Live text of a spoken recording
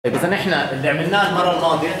طيب اذا احنا اللي عملناه المره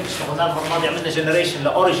الماضيه اشتغلنا المره الماضيه عملنا جنريشن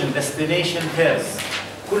لاوريجن ديستنيشن بيرز.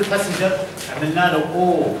 كل باسنجر عملنا له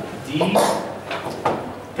او دي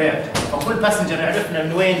بير، فكل باسنجر عرفنا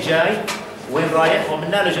من وين جاي وين رايح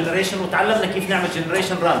وعملنا له جنريشن وتعلمنا كيف نعمل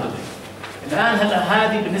جنريشن راندوملي. الان هلا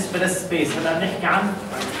هذه بالنسبه للسبيس، هلا بنحكي عن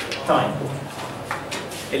تايم.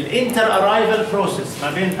 الانتر ارايفل بروسيس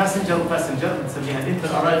ما بين باسنجر وباسنجر بنسميها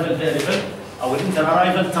الانتر ارايفل فاريبل او الانتر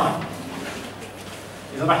ارايفل تايم.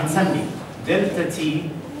 إذا راح نسمي دلتا تي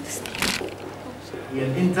هي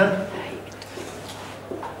الانتر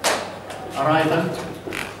ارايفل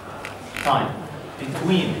تايم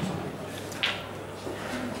between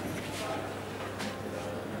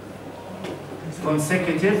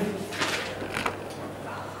consecutive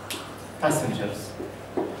passengers.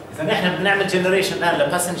 إذا احنا بنعمل جنريشن الآن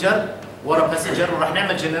لباسنجر ورا باسنجر، وراح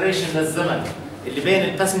نعمل جنريشن للزمن اللي بين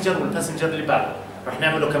الباسنجر والباسنجر اللي بعده، راح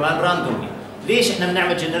نعمله كمان راندوملي. ليش احنا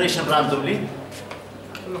بنعمل جنريشن راندوملي؟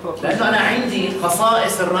 لانه انا عندي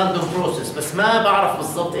خصائص الراندوم بروسيس بس ما بعرف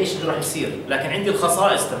بالضبط ايش اللي راح يصير، لكن عندي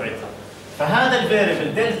الخصائص تبعتها. فهذا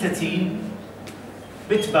الفاريبل دلتا تي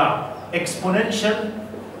بتبع اكسبوننشال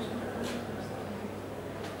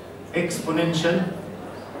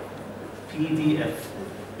بي دي اف،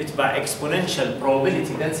 بتبع اكسبوننشال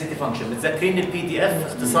probability density function. متذكرين البي دي اف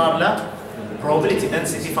اختصار ل probability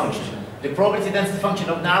density function. البروبابيلتي دنسيتي فانكشن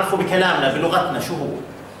لو بنعرفه بكلامنا بلغتنا شو هو؟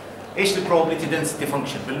 ايش البروبابيلتي دنسيتي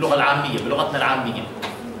فانكشن باللغه العاميه بلغتنا العاميه؟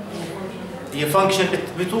 هي فانكشن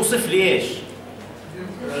بتوصف لي ايش؟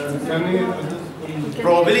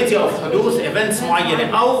 probability of حدوث events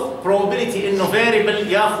معينه او probability انه variable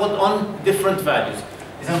ياخذ on different values.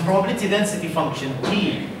 اذا probability density function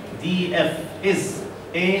PDF is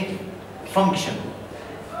a function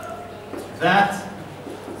that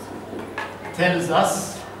tells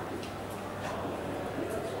us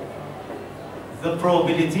the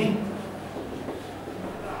probability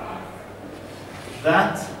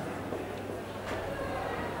that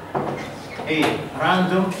a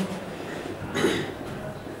random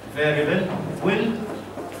variable will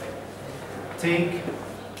take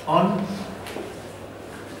on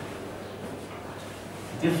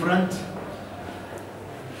different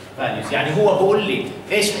values. يعني هو بقول لي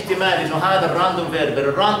ايش احتمال انه هذا الراندوم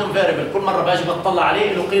فاريبل كل مره باجي بطلع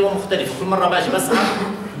عليه له قيمه مختلفه، كل مره باجي بسحب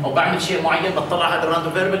او بعمل شيء معين بطلع هذا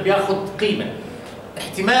الراندوم فاريبل بياخذ قيمه.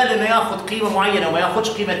 احتمال انه ياخذ قيمه معينه وما ياخذش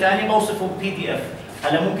قيمه ثانيه بوصفه بي دي اف.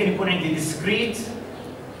 هلا ممكن يكون عندي discrete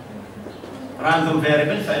راندوم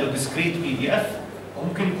فاريبل فله discrete بي دي اف،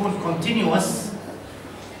 وممكن يكون continuous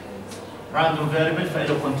راندوم فاريبل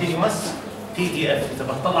فله continuous بي دي اف. اذا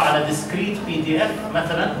بطلع على discrete بي دي اف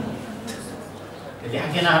مثلا اللي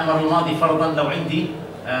حكيناها المره الماضيه، فرضا لو عندي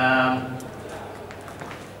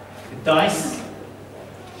الدايس،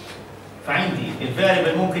 فعندي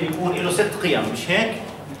الفاريبل ممكن يكون له 6 قيم مش هيك؟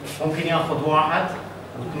 ممكن ياخذ 1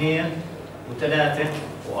 و2 و3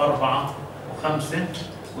 و4 و5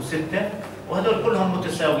 و6 وهذول كلهم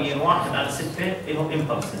متساويين، 1 على 6 لهم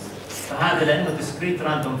امبلسز. فهذا لانه discrete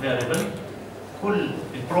random variable كل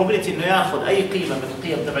البروبابيلتي انه ياخذ اي قيمه من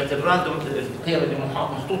القيم تبعت الراندوم، القيم اللي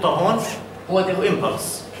محطوطه هون هو له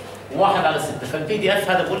امبلس 1 على 6. فالبي دي اف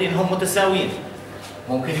هذا بقول لي انهم متساويين.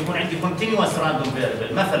 ممكن يكون عندي continuous random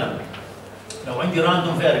variable، مثلا لو عندي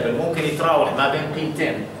راندوم فاريبل ممكن يتراوح ما بين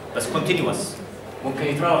قيمتين بس كونتينيوس، ممكن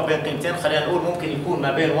يتراوح بين قيمتين، خلينا نقول ممكن يكون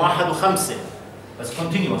ما بين 1 و5 بس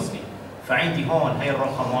كونتينيوسلي. فعندي هون هي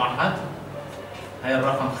الرقم 1 هي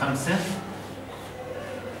الرقم 5.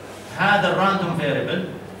 هذا الراندوم فاريبل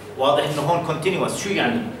واضح انه هون كونتينيوس. شو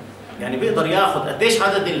يعني؟ يعني بيقدر ياخذ قديش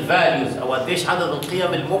عدد الفاليوز او قديش عدد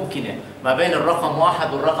القيم الممكنه ما بين الرقم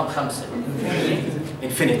 1 والرقم 5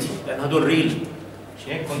 انفينيتي، لان هدول ريل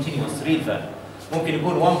شيء كونتينيوس ريل فاليو. ممكن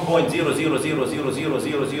يكون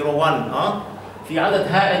 1.0000001 في عدد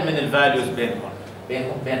هائل من الفاليوز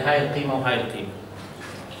بين هاي القيمه وهاي القيمه.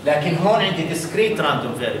 لكن هون عندي discrete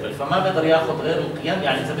random variable فما بقدر ياخذ غير القيم.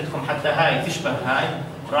 يعني اذا بدكم حتى هاي تشبه هاي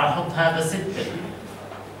راح احط هذا 6.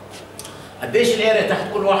 قديش الاريا تحت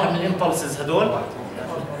كل واحد من الامبلسز هدول؟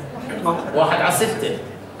 1 على 6.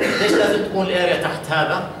 قديش لازم تكون الاريا تحت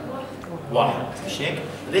هذا؟ 1 مش هيك؟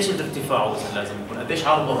 قديش الارتفاع لازم يكون؟ قديش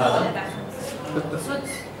عرضه هذا؟ 6.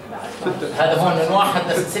 هذا هون من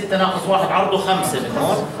 1 ل 6 ناقص 1 عرضه 5 من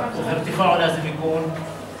هون، ارتفاعه لازم يكون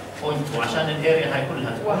 0.2 عشان الاريا هاي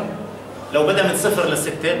كلها تكون. لو بدا من 0 ل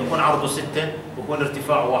 6 بكون عرضه 6 بكون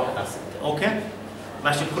ارتفاعه 1 على 6. اوكي؟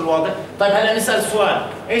 ماشي الكل واضح؟ طيب هلا نسال سؤال،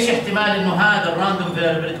 ايش احتمال انه هذا الراندوم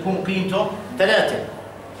فاريبل تكون قيمته 3؟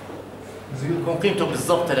 تكون قيمته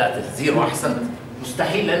بالضبط 3 0. احسنت.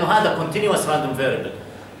 مستحيل لانه هذا كونتينيوس راندوم فاريبل.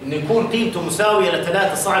 انه يكون قيمته مساويه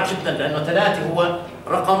ل3 صعب جدا، لانه 3 هو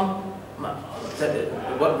رقم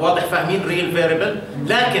واضح فاهمين ريل فاريبل.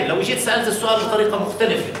 لكن لو جيت سالت السؤال بطريقه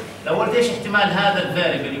مختلفه، لو قلت ايش احتمال هذا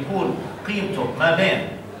الفاريبل يكون قيمته ما بين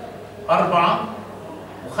 4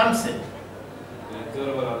 و5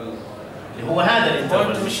 اللي هو هذا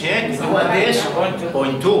الانترفال، مش هيك؟ اللي هو قديش؟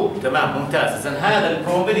 0.2. تمام ممتاز. اذا هذا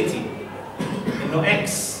البروبابيلتي انه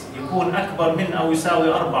اكس يكون اكبر من او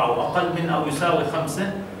يساوي 4 واقل من او يساوي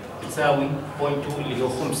 5 بتساوي 0.2 اللي هو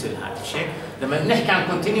خمسه هذا، مش هيك؟ لما بنحكي عن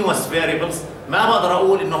continuous variables ما بقدر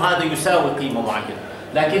اقول انه هذا يساوي قيمه معينه،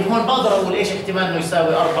 لكن هون بقدر اقول ايش احتمال انه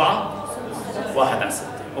يساوي 4 1/6.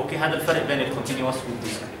 اوكي، هذا الفرق بين الكونتينيوس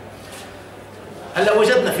والديسكريت. هلا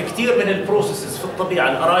وجدنا في كثير من البروسيسز في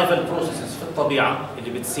الطبيعه، الارايفل بروسيسز في الطبيعه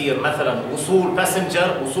اللي بتصير مثلا وصول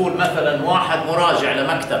باسنجر، وصول مثلا واحد مراجع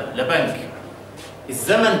لمكتب لبنك،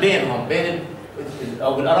 الزمن بينهم بين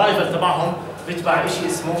او الارايفل تبعهم بيتبع شيء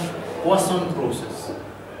اسمه بويسون بروسيس.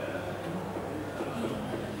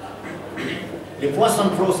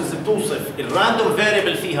 البويسون بروسيس بتوصف الراندوم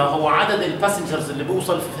فاريبل فيها هو عدد الباسنجرز اللي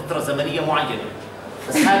بيوصل في فتره زمنيه معينه،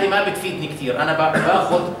 بس هذه ما بتفيدني كثير. انا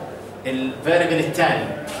باخذ الفاريبل الثاني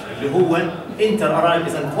اللي هو انتر ارايفل.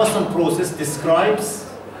 اذا Poisson process describes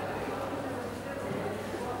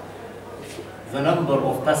the number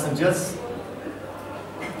of passengers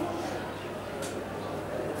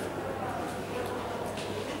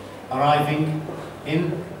arriving in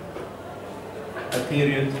a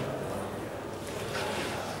period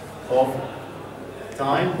of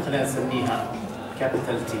time، خلينا نسميها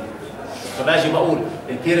capital T. فباجي بقول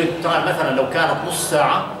البيريود تايم مثلا لو كانت نص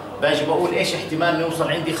ساعه، باجي بقول ايش احتمال انه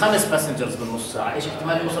يوصل عندي 5 باسنجرز بالنص ساعه، ايش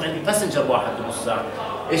احتمال انه يوصل عندي باسنجر واحد بالنص ساعه،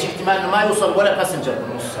 ايش احتمال انه ما يوصل ولا باسنجر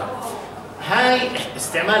بالنص ساعه. هاي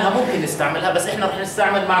استعمالها ممكن نستعملها، بس احنا رح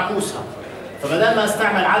نستعمل معكوسها. فبدل ما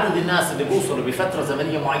استعمل عدد الناس اللي بيوصلوا بفتره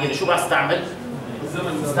زمنيه معينه، شو بستعمل؟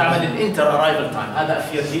 استعمل الانتر ارايفل تايم. هذا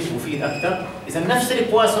افيد مفيد اكثر. اذا نفس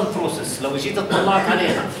البويسون بروسيس لو جيت اطلعت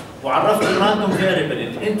عليها وعرفت الراندوم فاريبل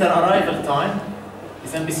الانتر ارايفل تايم،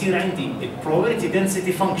 اذا بصير عندي البروبابيلتي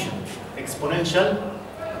دنسيتي فانكشن اكسبوننشال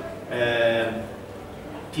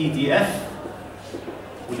بي دي اف،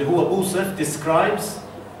 واللي هو بوصف describes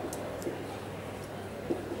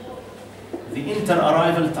the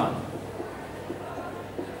inter-arrival time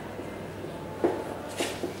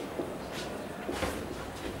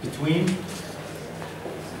between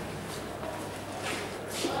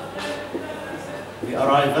the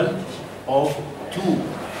arrival of 2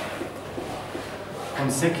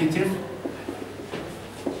 consecutive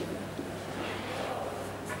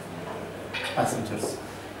passengers.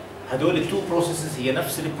 هدول التو بروسيسز هي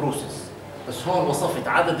نفس البروسيس، بس هون وصفت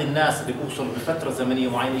عدد الناس اللي بوصلوا بفتره زمنيه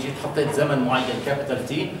معينه، جيت حطيت زمن معين كابيتال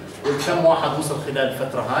تي، قلت كم واحد وصل خلال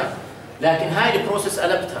الفتره هاي. لكن هاي البروسيس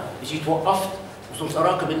قلبتها، جيت وقفت وصرت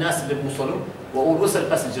اراقب الناس اللي بوصلوا واقول وصل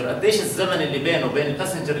باسنجر، قديش الزمن اللي بينه وبين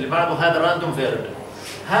الباسنجر اللي بعده. هذا راندوم فاريبل.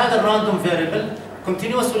 هذا الراندوم فاريبل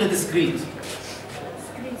كونتينوس ولا ديسكريت؟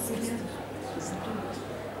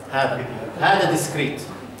 هذا ديسكريت.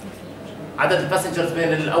 عدد الباسنجرز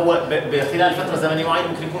بين الاول خلال فتره زمنيه معينه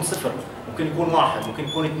ممكن يكون 0، ممكن يكون 1، ممكن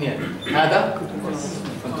يكون 2. هذا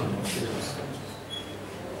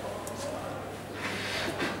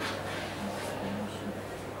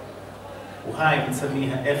وهاي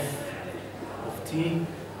بنسميها اف اوف تي،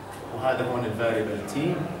 وهذا هون الفاريبل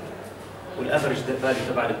تي، والافرج فاليو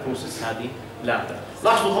تبع البروسيس هذه لامدا.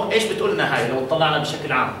 لاحظوا ايش بتقول لنا هاي لو طلعنا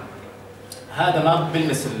بشكل عام. هذا ما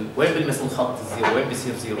بلمس وين بلمس الخط الزيرو؟ وين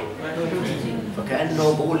بيصير زيرو؟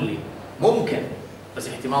 فكأنه بقول لي ممكن، بس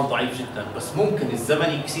احتمال ضعيف جدا، بس ممكن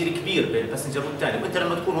الزمن يصير كبير بين الباسنجر والثاني. وانت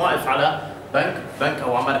لما تكون واقف على بنك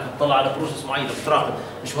او عمالك تطلع على بروسيس معينه بتراقب،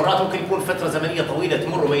 مش مرات ممكن يكون فتره زمنيه طويله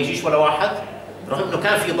تمر وما يجيش ولا واحد، رغم انه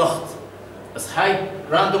كان في ضغط، بس هاي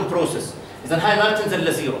راندوم بروسيس. اذا هاي ما بتنزل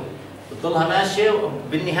لزيرو، بتضلها ماشيه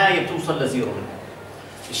وبالنهايه بتوصل لزيرو.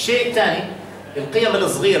 الشيء الثاني القيم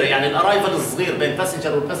الصغيره، يعني الارايفل الصغير بين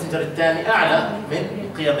الباسنجر والباسنجر الثاني اعلى من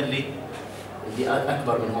القيم اللي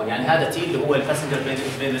اكبر من هون. يعني هذا تي اللي هو الباسنجر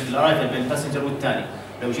بين الارايفل بين الباسنجر والثاني.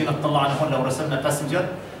 لو جينا طلعنا هون، لو رسمنا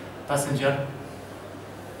باسنجر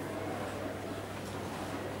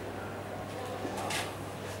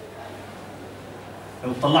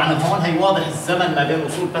لو طلعنا هون، هي واضح الزمن ما بين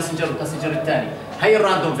وصول باسنجر والباسنجر الثاني. هي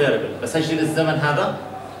الراندوم فاريبل، بسجل الزمن هذا،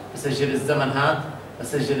 بسجل الزمن هذا،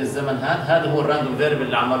 بسجل الزمن هذا هو الراندوم فاريبل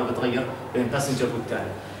اللي عماله بتغير بين الباسنجر والثاني.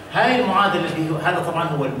 هاي المعادله اللي هذا طبعا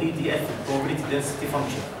هو البي دي اف probability density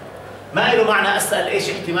function. ما له معنى اسال ايش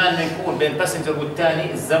احتمال انه يكون بين الباسنجر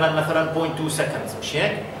والثاني الزمن مثلا 0.2 سكندز، مش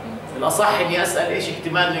هيك؟ الاصح اني اسال ايش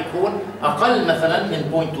احتمال انه يكون اقل مثلا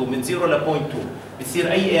من 0.2، من 0 ل 0.2.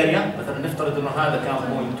 بتصير اي اريا، مثلا نفترض انه هذا كان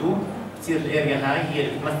 0.2 بتصير الاريا هاي هي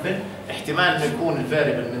اللي بتمثل احتمال انه يكون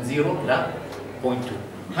الفاريبل من 0 ل 0.2.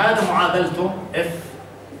 هذا معادلته اف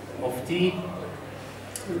اوف تي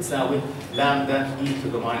تساوي لامدا اي تو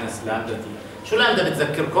ذا ماينس لامدا تي. شو لامدا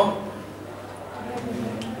بتذكركم؟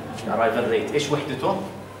 ارايفل ريت، ايش وحدته؟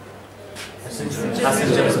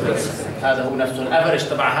 هذا هو نفسه الافرج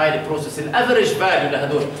تبع هاي البروسيس. الافرج فاليو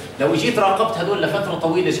لهدول لو جيت راقبت هدول لفتره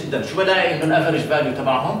طويله جدا شو بلاقي؟ انه الافرج فاليو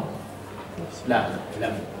تبعهم لامدا.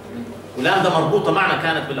 ولامدا مربوطه معنا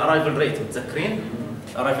كانت بالارايفل ريت، متذكرين؟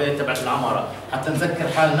 الارايفل ريت تبعت العماره، حتى نذكر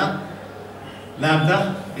حالنا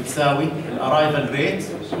لامدا بتساوي الارايفل ريت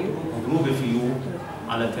مضروبه في يو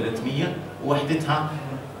على 300 ووحدتها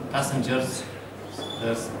باسنجرز.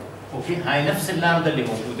 اوكي، هاي نفس اللامدا اللي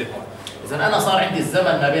موجوده هون. اذا انا صار عندي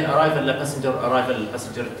الزمن ما بين ارايفل لباسنجر ارايفل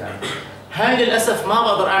للباسنجر الثاني. هاي للاسف ما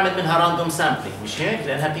بقدر اعمل منها راندوم سامبلينج، مش هيك؟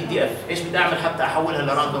 لانها بي دي اف. ايش بدي اعمل حتى احولها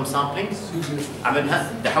لراندوم سامبلينج؟ اعملها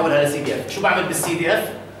بدي احولها لسي دي اف. شو بعمل بالسي دي اف؟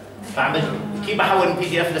 بعمل كيف بحول من بي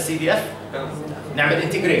دي اف لسي دي اف؟ نعمل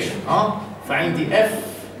انتجريشن. فعندي اف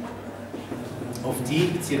اوف تي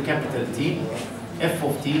بتصير كابيتال تي، اف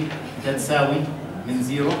اوف تي تساوي من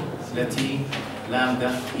 0 لتي لامدا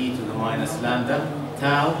اي تو ذا ماينس لامدا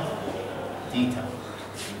تاو تي تاو.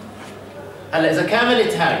 هلا اذا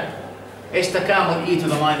كاملت هاي ايش تكامل اي تو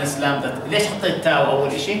ذا ماينس لامدا؟ ليش حطيت تاو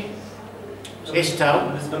اول شيء؟ ايش تاو؟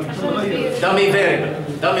 دامي فيريبل.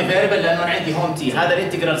 دامي فيريبل لانه انا عندي هون تي، هذا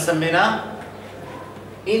الانتجرال سميناه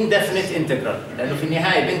indefinite انتجرال لانه في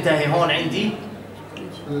النهايه بينتهي هون عندي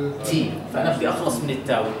تي، فانا بدي اخلص من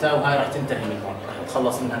التاو، التاو هاي راح تنتهي من هون، راح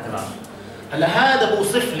اتخلص منها تماما. هلا هذا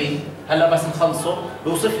بوصف لي، هلا بس نخلصه،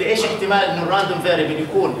 بوصف لي ايش احتمال انه الراندوم فاريبل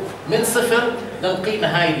يكون من صفر للقيمه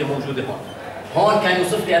هاي اللي موجوده هون. هون كان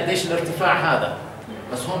يوصف لي قديش الارتفاع هذا،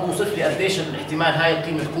 بس هون بوصف لي قديش الاحتمال هاي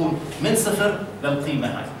القيمه تكون من صفر للقيمه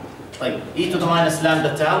هاي. طيب اي تو ذا ماينس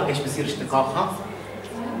لامدا تاو ايش بصير اشتقاقها؟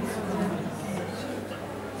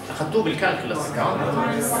 اخذتوه بالكالكولس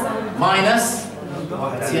ماينس،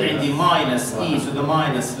 بتصير عندي ماينس اي تو ذا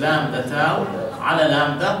ماينس لامدا تاو على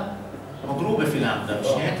لامدا مضروبه في لامدا، مش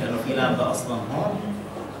هيك؟ لانه في لامدا اصلا هون،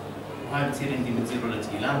 وهي بتصير عندي من 0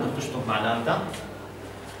 لتي، لامدا بتشطب مع لامدا.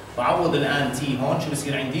 بعوض الان تي هون، شو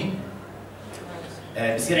بصير عندي؟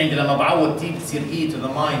 بصير عندي لما بعوض تي بتصير اي تو ذا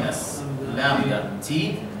ماينس لامدا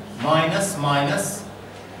تي ماينس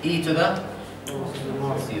اي تو ذا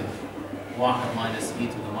بصير 1 ماينس اي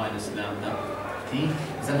تو ذا ماينس لامدا تي.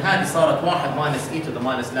 اذا هذه صارت 1 ماينس اي تو ذا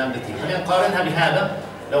ماينس لامدا تي. خلينا نقارنها بهذا.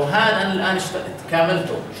 لو هذا انا الان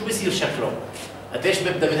كاملته شو بصير شكله؟ قديش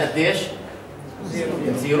ببدا من قديش؟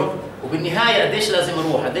 من 0 وبالنهايه قديش لازم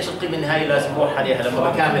اروح؟ قديش القيمه النهائيه لازم اروح عليها لما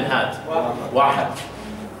بكامل هذا؟ 1.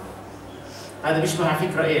 هذا بيشبه على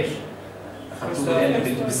فكره ايش؟ اخذتوه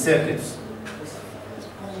بالسيركتس.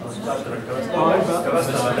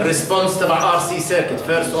 الريسبونس تبع ار سي سيركت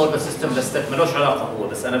فيرست اوردر سيستم ستيب ملوش علاقه هو،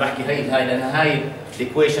 بس انا بحكي هي لان هاي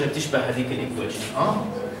الايكويشن بتشبه هذيك الايكويشن.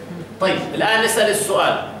 طيب الان نسال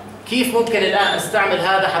السؤال، كيف ممكن الان استعمل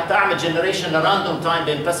هذا حتى اعمل جنريشن لراندوم تايم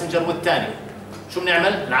بين باسنجر والثاني؟ شو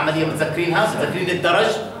بنعمل؟ العمليه متذكرينها؟ متذكرين الدرج؟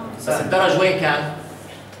 بس الدرج وين كان؟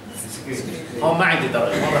 هون ما عندي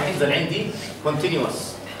درج، هون راح ينزل عندي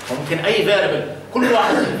كونتينيوس، وممكن اي فيربل، كل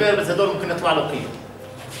واحد من الفيربلز هذول ممكن يطلع له قيمه.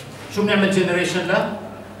 شو بنعمل جنريشن له؟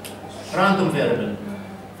 راندوم فيربل.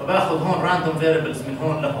 فباخذ هون راندوم فيربلز من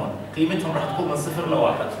هون لهون، قيمتهم راح تكون من 0 ل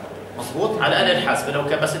 1. مضبوط؟ على الآلة الحاسبة لو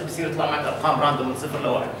كان بس بصير يطلع معك ارقام راندوم من 0 ل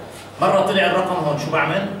 1. مرة طلع الرقم هون شو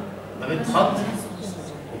بعمل؟ بمد خط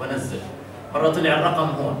وبنزل. مرة طلع الرقم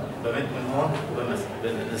هون بمد من هون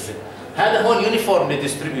وبنزل. هذا هون يونيفورملي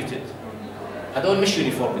ديستريبيوتد. هذول مش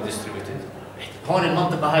يونيفورملي ديستريبيوتد. هون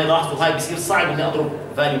المنطقة هاي لاحظوا هاي بصير صعب اني اضرب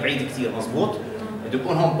فاليو بعيد كثير، مضبوط؟ بده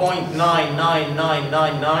يكون هون 0.99999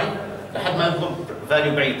 لحد ما يضرب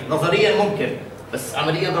فاليو بعيد. نظريا ممكن بس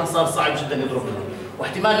عمليا راح صار صعب جدا يضرب منه،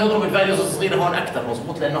 واحتمال يضرب الفاليوز الصغيره هون اكثر،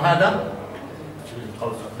 مضبوط؟ لانه هذا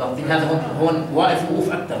هذا هون واقف وقوف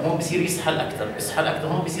اكثر، هون بصير يسحل اكثر،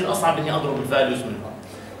 هون بصير اصعب اني اضرب الفاليوز من هون.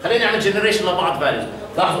 خلينا نعمل جنريشن لبعض فاليوز.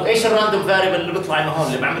 لاحظوا ايش الراندوم فاريبل اللي بيطلع لنا هون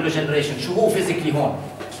اللي بعمل له جنريشن؟ شو هو فيزيكلي هون؟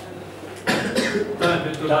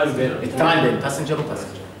 التايم بين باسنجر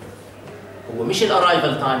وباسنجر. هو مش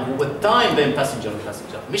الارايفل تايم، هو التايم بين باسنجر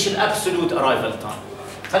وباسنجر، مش الابسولوت ارايفل تايم.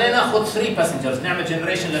 خلينا ناخذ 3 باسنجرز نعمل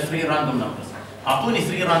جنريشن ل 3 راندوم نمبرز. اعطوني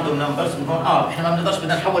 3 راندوم نمبرز من هون. احنا ما بنقدرش،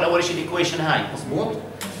 بدنا نحول اول شيء الايكويشن هاي، مضبوط؟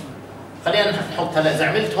 خلينا نحط هلا اذا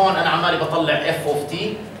عملت هون انا عمالي بطلع اف اوف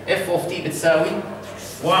تي، اف اوف تي بتساوي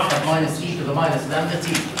 1 ماينس اي تو ذا ماينس لامدا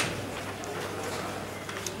تي.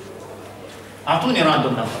 اعطوني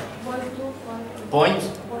راندوم نمبر.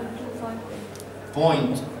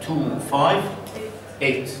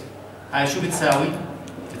 0.258. هاي شو بتساوي؟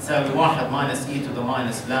 بتساوي 1 ماينس اي تو ذا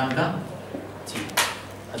ماينس لامدا تي.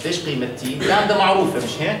 قديش قيمة تي؟ لامدا معروفة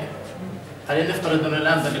مش هيك؟ خلينا نفترض انه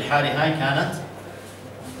اللامدا بالحالة هاي كانت،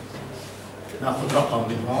 ناخذ رقم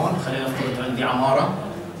من هون، خلينا نفترض عندي عمارة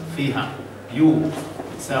فيها يو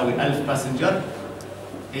بتساوي 1000 باسنجر،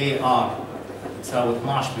 اي ار بتساوي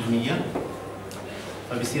 12%،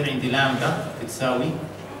 فبصير عندي لامدا بتساوي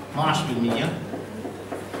 12%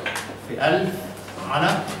 في 1000 على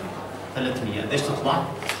 300. قديش تطلع؟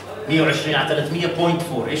 120 على 300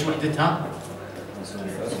 0.4. ايش وحدتها؟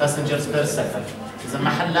 باسنجرز بير سكند. اذا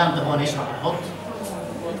محل لامدا هون ايش راح احط؟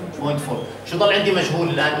 0.4. شو ضل عندي مجهول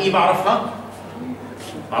الان؟ اي بعرفها؟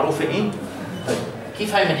 معروفه اي؟ طيب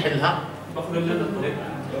كيف هاي بنحلها؟ باخذ اللين.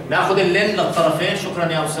 ناخذ اللين للطرفين.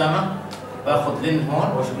 شكرا يا اسامه. باخذ لين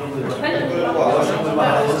هون.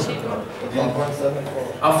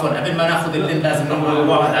 عفوا قبل ما ناخذ اللين لازم ننقل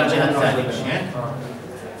الواحد على الجهه الثانيه مش هيك؟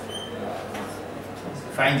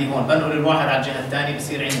 فعندي هون بنقل الواحد على الجهه الثانيه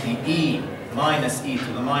بصير عندي e minus e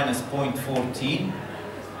to the minus 0.4t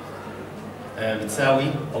بتساوي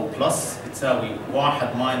او بلس بتساوي 1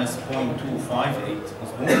 minus 0.258.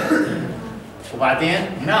 مضبوط؟ وبعدين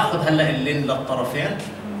ناخذ هلا اللين للطرفين،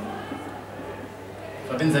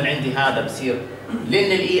 فبنزل عندي هذا بصير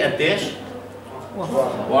لين الاي قديش؟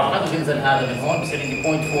 1. وبنزل هذا من هون بصير عندي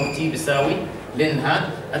 0.4 تي بيساوي لين هذا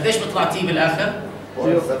قديش بيطلع تي بالاخر؟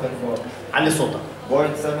 0.74. علي صوتك. 0.74.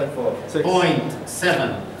 0.74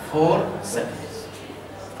 سكند.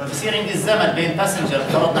 فبصير عندي الزمن بين باسنجر،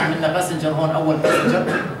 فرضنا عملنا باسنجر هون اول باسنجر،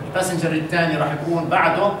 الباسنجر الثاني راح يكون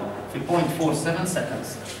بعده في 0.47 سكند.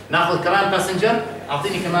 ناخذ كمان باسنجر،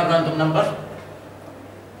 اعطيني كمان راندوم نمبر.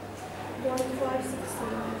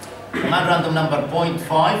 كمان راندوم نمبر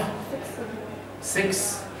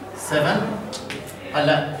 0.567.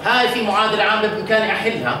 هلا هاي في معادله عامله بامكاني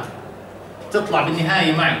احلها، تطلع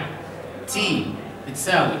بالنهايه معي تي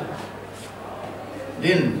بتساوي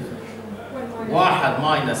لين 1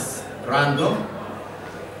 ماينس راندوم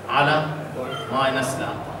على ماينس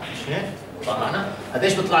لامدا. مش هيك؟ طلعنا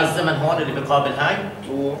قديش بيطلع الزمن هون اللي بيقابل هاي؟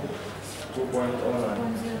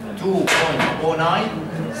 2.09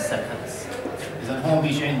 سكندز. اذا هون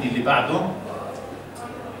بيجي عندي اللي بعده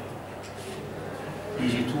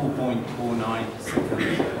بيجي 2.09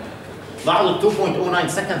 سكندز. لاحظوا 2.09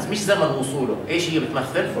 سكندز مش زمن وصوله، ايش هي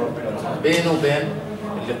بتمثل؟ بينه وبين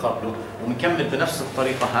اللي قبله، ومكمل بنفس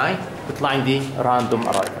الطريقه هاي بيطلع عندي راندوم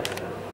ارايفل.